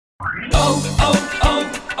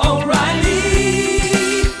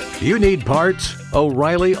O'Reilly! You need parts?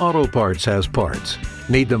 O'Reilly Auto Parts has parts.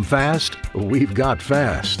 Need them fast? We've got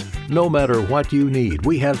fast. No matter what you need,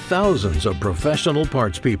 we have thousands of professional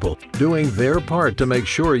parts people doing their part to make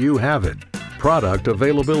sure you have it. Product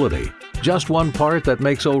availability. Just one part that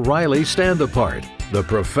makes O'Reilly stand apart. The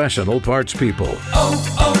professional parts people.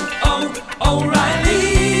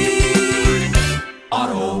 O'Reilly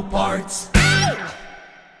Auto Parts.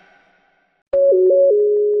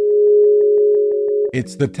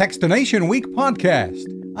 It's the Techstination Week podcast.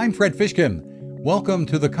 I'm Fred Fishkin. Welcome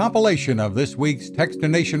to the compilation of this week's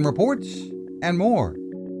Techstination reports and more.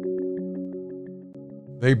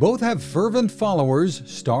 They both have fervent followers,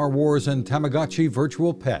 Star Wars and Tamagotchi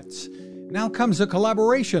virtual pets. Now comes a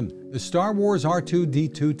collaboration, the Star Wars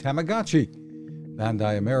R2-D2 Tamagotchi.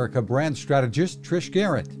 Bandai America brand strategist Trish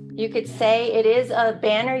Garrett. You could say it is a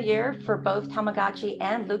banner year for both Tamagotchi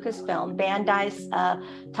and Lucasfilm. Bandai's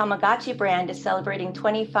Tamagotchi brand is celebrating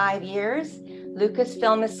 25 years.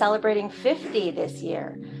 Lucasfilm is celebrating 50 this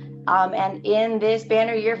year. And in this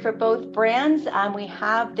banner year for both brands, we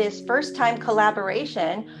have this first-time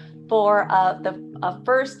collaboration for the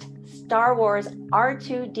first Star Wars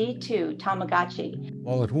R2-D2 Tamagotchi.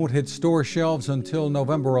 While it won't hit store shelves until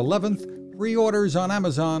November 11th, pre-orders on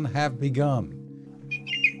Amazon have begun.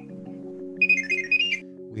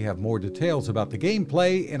 We have more details about the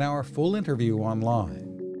gameplay in our full interview online.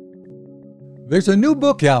 There's a new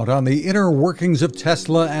book out on the inner workings of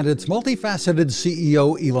Tesla and its multifaceted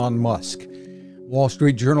CEO Elon Musk. Wall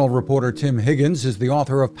Street Journal reporter Tim Higgins is the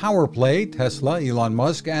author of Power Play, Tesla, Elon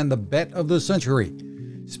Musk, and the Bet of the Century.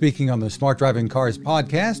 Speaking on the Smart Driving Cars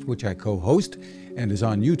podcast, which I co-host and is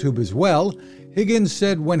on YouTube as well, Higgins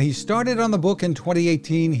said when he started on the book in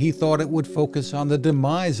 2018, he thought it would focus on the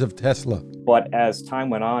demise of Tesla. But as time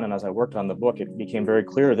went on and as I worked on the book, it became very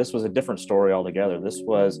clear this was a different story altogether. This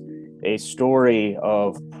was a story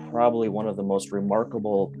of probably one of the most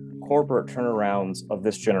remarkable corporate turnarounds of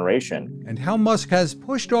this generation. And how Musk has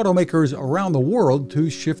pushed automakers around the world to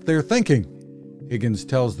shift their thinking. Higgins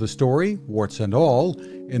tells the story, warts and all,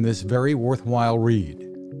 in this very worthwhile read.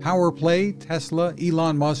 Power Play, Tesla,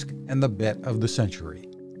 Elon Musk, and the Bet of the Century.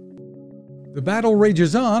 The battle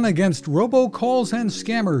rages on against robocalls and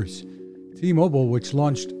scammers. T-Mobile, which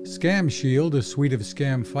launched Scam Shield, a suite of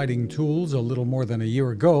scam fighting tools, a little more than a year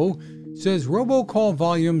ago, says robocall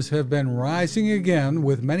volumes have been rising again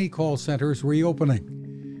with many call centers reopening.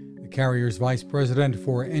 The carrier's vice president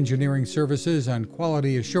for engineering services and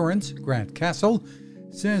quality assurance, Grant Castle,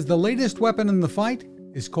 says the latest weapon in the fight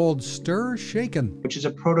is called Stir Shaken, which is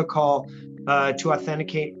a protocol to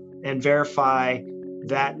authenticate and verify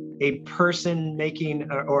that a person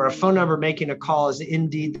making or a phone number making a call is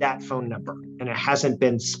indeed that phone number and it hasn't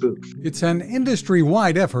been spoofed. It's an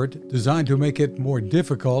industry-wide effort designed to make it more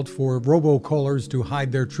difficult for robocallers to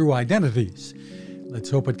hide their true identities.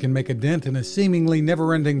 Let's hope it can make a dent in a seemingly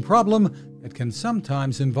never-ending problem that can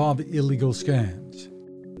sometimes involve illegal scams.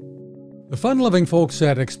 The fun-loving folks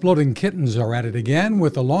at Exploding Kittens are at it again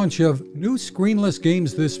with the launch of new screenless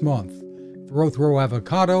games this month. Throw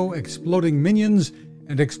Avocado, Exploding Minions,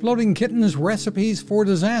 and Exploding Kittens Recipes for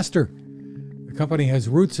Disaster. The company has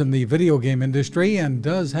roots in the video game industry and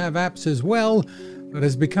does have apps as well, but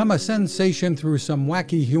has become a sensation through some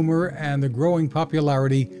wacky humor and the growing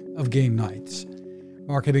popularity of game nights.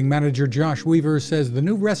 Marketing manager Josh Weaver says the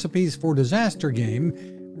new Recipes for Disaster game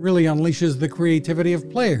really unleashes the creativity of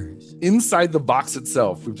players. Inside the box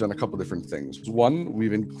itself, we've done a couple different things. One,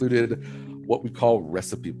 we've included what we call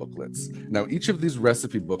recipe booklets. Now, each of these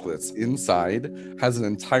recipe booklets inside has an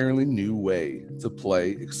entirely new way to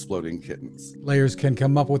play Exploding Kittens. Players can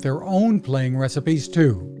come up with their own playing recipes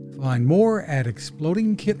too. Find more at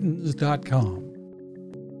explodingkittens.com.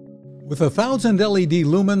 With 1,000 LED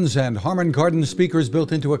lumens and Harman Kardon speakers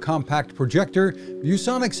built into a compact projector,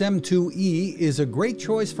 ViewSonic's M2E is a great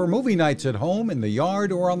choice for movie nights at home, in the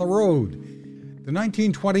yard, or on the road. The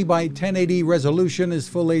 1920 by 1080 resolution is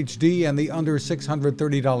full HD, and the under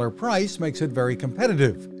 $630 price makes it very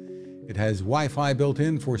competitive. It has Wi-Fi built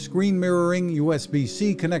in for screen mirroring,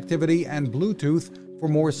 USB-C connectivity, and Bluetooth for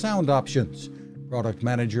more sound options. Product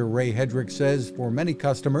manager Ray Hedrick says for many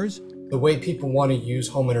customers, the way people want to use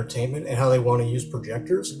home entertainment and how they want to use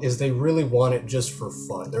projectors is they really want it just for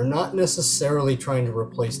fun. They're not necessarily trying to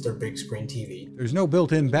replace their big screen TV. There's no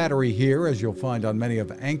built-in battery here, as you'll find on many of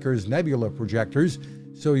Anker's Nebula projectors,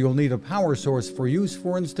 so you'll need a power source for use,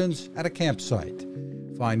 for instance, at a campsite.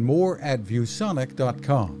 Find more at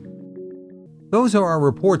viewsonic.com. Those are our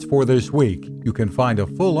reports for this week. You can find a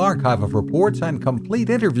full archive of reports and complete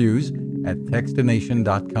interviews at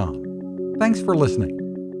Techstination.com. Thanks for listening.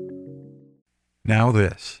 Now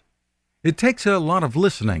this. It takes a lot of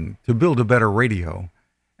listening to build a better radio,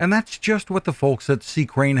 and that's just what the folks at C.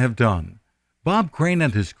 Crane have done. Bob Crane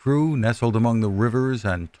and his crew, nestled among the rivers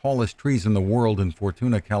and tallest trees in the world in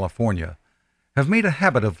Fortuna, California, have made a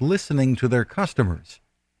habit of listening to their customers.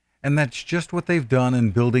 And that's just what they've done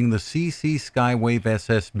in building the CC Skywave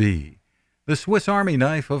SSB, the Swiss Army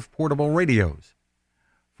knife of portable radios.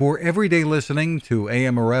 For everyday listening to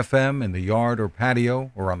AM or FM in the yard or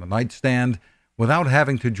patio or on the nightstand without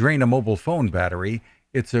having to drain a mobile phone battery,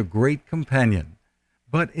 it's a great companion.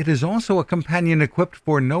 But it is also a companion equipped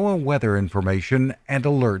for NOAA weather information and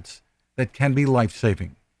alerts that can be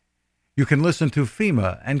life-saving. You can listen to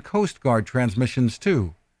FEMA and Coast Guard transmissions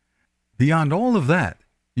too. Beyond all of that,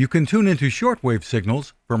 you can tune into shortwave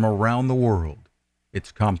signals from around the world.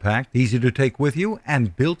 It's compact, easy to take with you,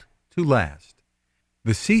 and built to last.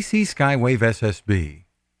 The CC Skywave SSB.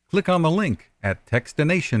 Click on the link at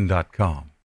Techstination.com.